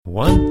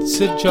Once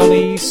a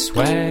jolly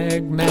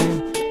swag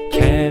man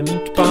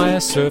camped by a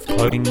surf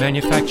clothing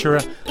manufacturer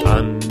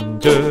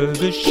under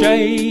the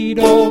shade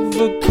of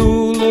a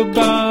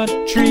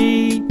coolabah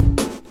tree.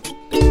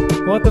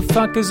 What the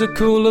fuck is a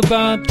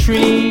coolabah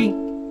tree?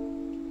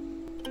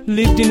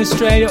 Lived in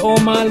Australia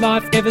all my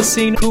life, ever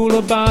seen a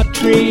coolabah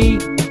tree?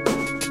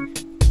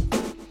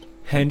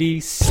 And he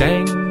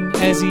sang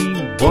as he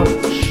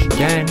watched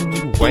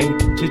and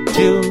waited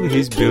till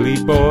his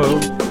billy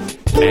boiled.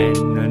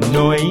 An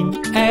annoying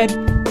ad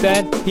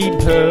that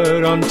he'd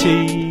heard on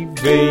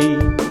TV.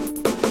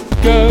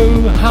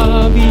 Go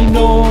Harvey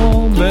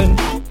Norman,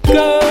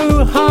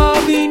 go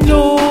Harvey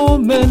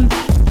Norman,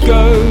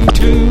 go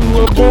to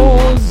a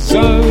war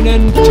zone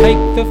and take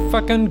the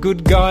fucking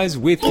good guys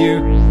with you.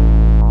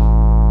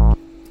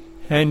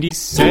 And he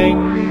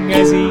sang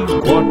as he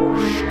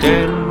watched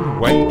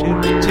and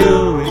waited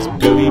till his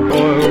billy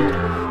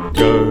boiled.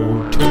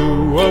 Go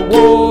to a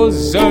war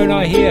zone,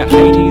 I hear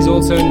Haiti's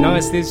also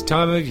nice this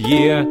time of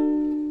year.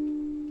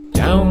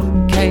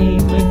 Down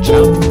came a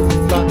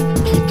jumper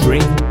to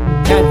drink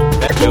at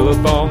that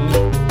billabong.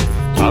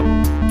 Up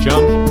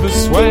jumped the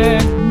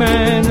swag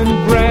man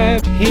and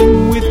grabbed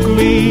him with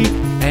glee.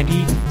 And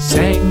he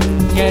sang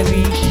as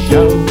he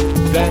shoved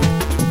that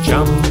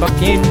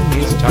jumbuck in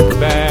his tucker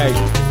bag.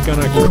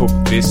 Gonna cook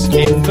this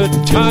in the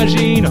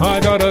tagine, I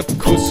got a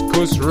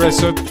couscous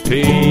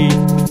recipe.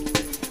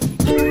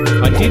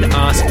 I did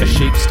ask a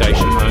sheep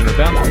station owner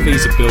about the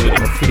feasibility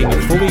of fitting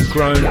a fully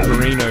grown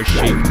merino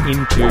sheep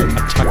into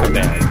a tucker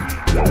bag.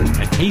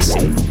 And he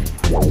said,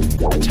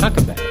 a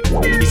tucker bag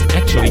is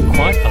actually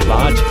quite a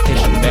large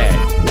hessian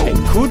bag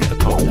and could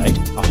accommodate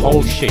a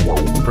whole sheep,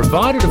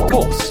 provided, of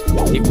course,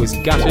 it was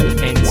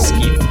gutted and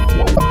skinned.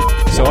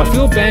 So I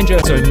feel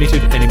Banjo's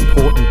omitted an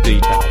important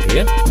detail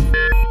here,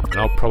 and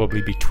I'll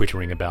probably be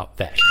twittering about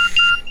that.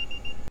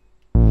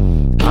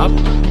 Up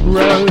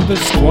rode the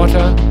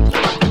squatter,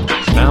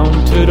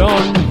 mounted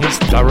on his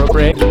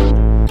thoroughbred.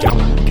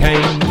 Down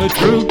came the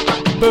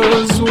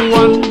troopers,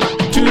 1,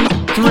 2,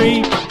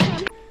 3.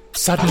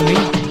 Suddenly,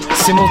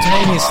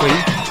 simultaneously,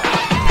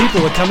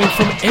 people are coming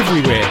from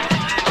everywhere.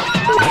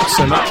 Not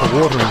so much a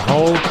watering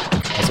hole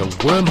as a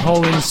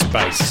wormhole in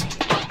space.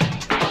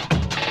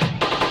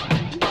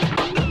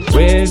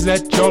 Where's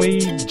that jolly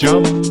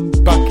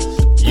jumbuck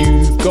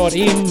you've got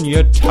in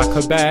your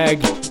tucker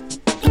bag?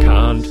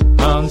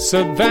 Can't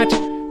answer that,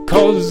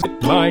 'cause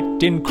it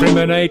might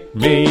incriminate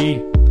me.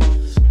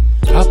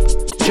 Up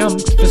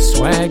jumped the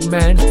swag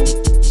man,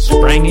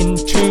 sprang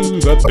into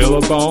the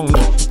billabong.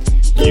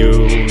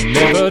 You'll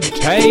never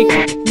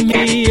take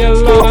me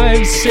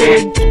alive,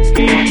 said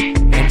he,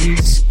 and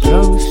his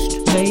ghost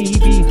may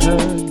be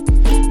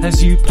heard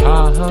as you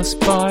pass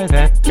by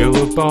that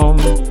billabong.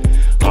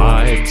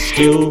 I'd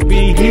still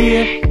be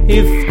here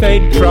if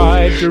they'd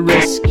tried to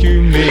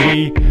rescue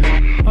me.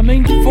 I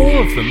mean,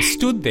 4 of them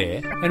stood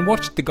there and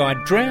watched the guy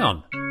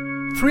drown.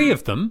 3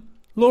 of them,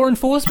 law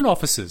enforcement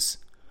officers.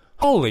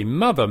 Holy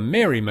Mother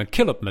Mary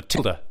McKillop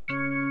Matilda.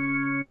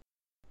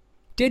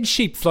 Dead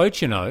sheep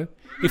float, you know.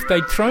 If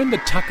they'd thrown the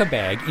tucker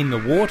bag in the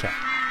water,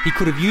 he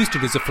could have used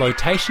it as a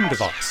flotation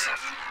device.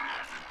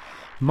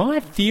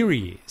 My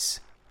theory is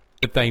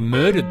that they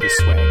murdered the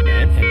swag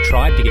man and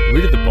tried to get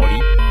rid of the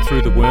body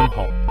through the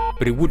wormhole,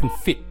 but it wouldn't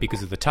fit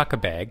because of the tucker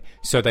bag,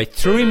 so they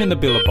threw him in the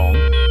billabong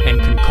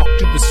and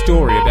concocted the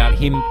story about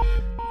him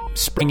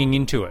springing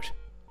into it.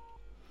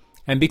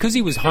 And because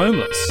he was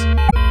homeless,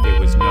 there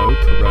was no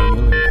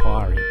coronial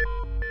inquiry.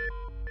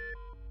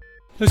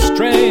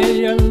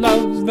 Australia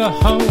loves the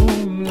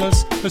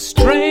homeless,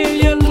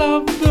 Australia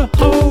loves the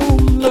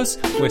homeless.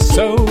 We're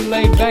so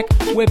laid back,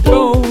 we're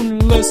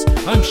boneless,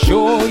 I'm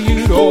sure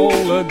you'd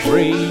all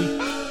agree.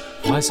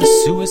 Why's a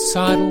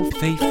suicidal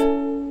thief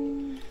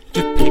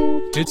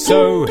depicted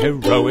so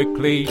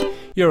heroically?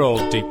 You're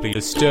all deeply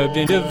disturbed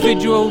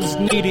individuals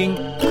needing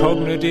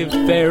cognitive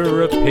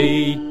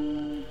therapy.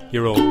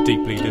 You're all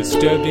deeply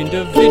disturbed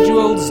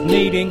individuals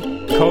needing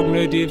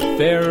cognitive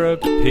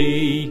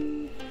therapy.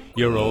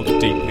 You're all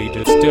deeply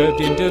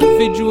disturbed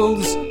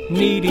individuals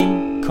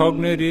needing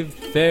cognitive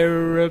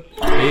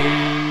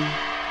therapy.